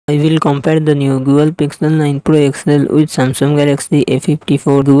I will compare the new Google Pixel 9 Pro XL with Samsung Galaxy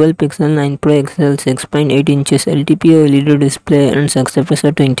A54. Google Pixel 9 Pro XL 6.8 inches LTPO LED display and success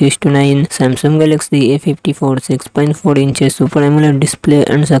ratio 20:9. Samsung Galaxy A54 6.4 inches Super AMOLED display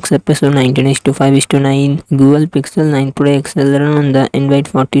and success ratio 19:5:9. Google Pixel 9 Pro XL run on the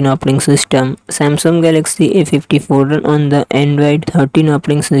Android 14 operating system. Samsung Galaxy A54 run on the Android 13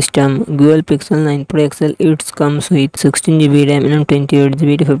 operating system. Google Pixel 9 Pro XL it comes with 16GB RAM and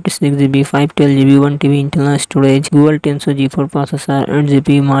 28GB to 56GB, 512GB, 1TB internal storage, Google Tensor G4 processor,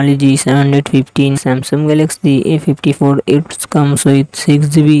 8GB Mali G715. Samsung Galaxy A54 it comes with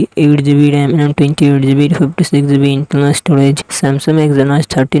 6GB, 8GB RAM and 28GB to 56GB internal storage, Samsung Exynos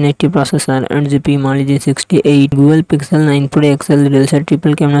 1380 processor, 8GB Mali G68. Google Pixel 9 Pro XL real set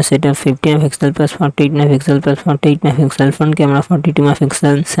triple camera setup, 50MP plus 48MP plus 48MP, front camera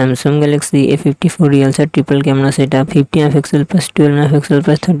 42MP. Samsung Galaxy A54 real set triple camera setup, 50MP plus 12MP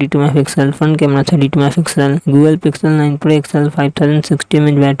plus 32MP, front camera 32MP. Google Pixel 9 Pro XL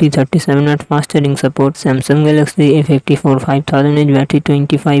 5060mAh battery, 37W fast charging support. Samsung Galaxy A54 5000mAh battery,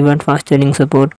 25W fast charging support.